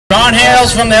Ron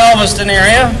Hales from the Elviston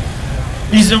area.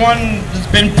 He's the one that's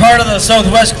been part of the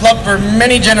Southwest Club for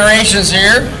many generations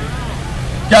here.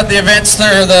 Got the events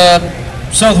there, the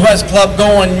Southwest Club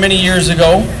going many years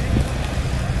ago.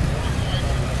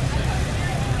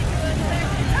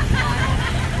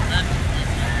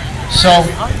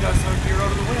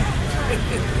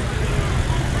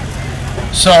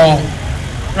 So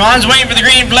Ron's waiting for the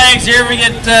green flags here. We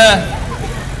get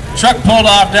truck pulled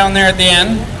off down there at the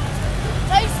end.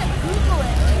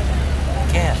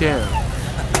 Can't.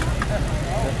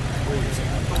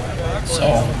 So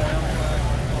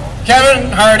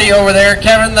Kevin Hardy over there.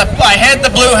 Kevin, I had the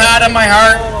blue hat on my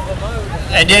heart.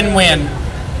 I didn't win.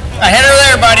 I had her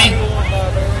there, buddy.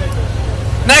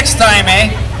 Next time,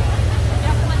 eh?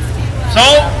 So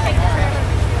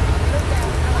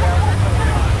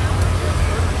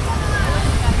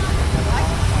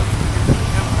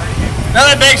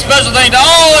another big special thank to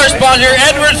all our sponsors,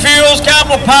 Edwards Fuels,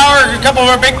 Capital Power, a couple of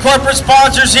our big corporate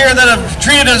sponsors here that have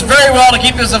treated us very well to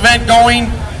keep this event going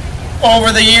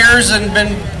over the years and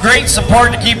been great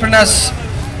support to keeping us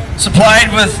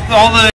supplied with all the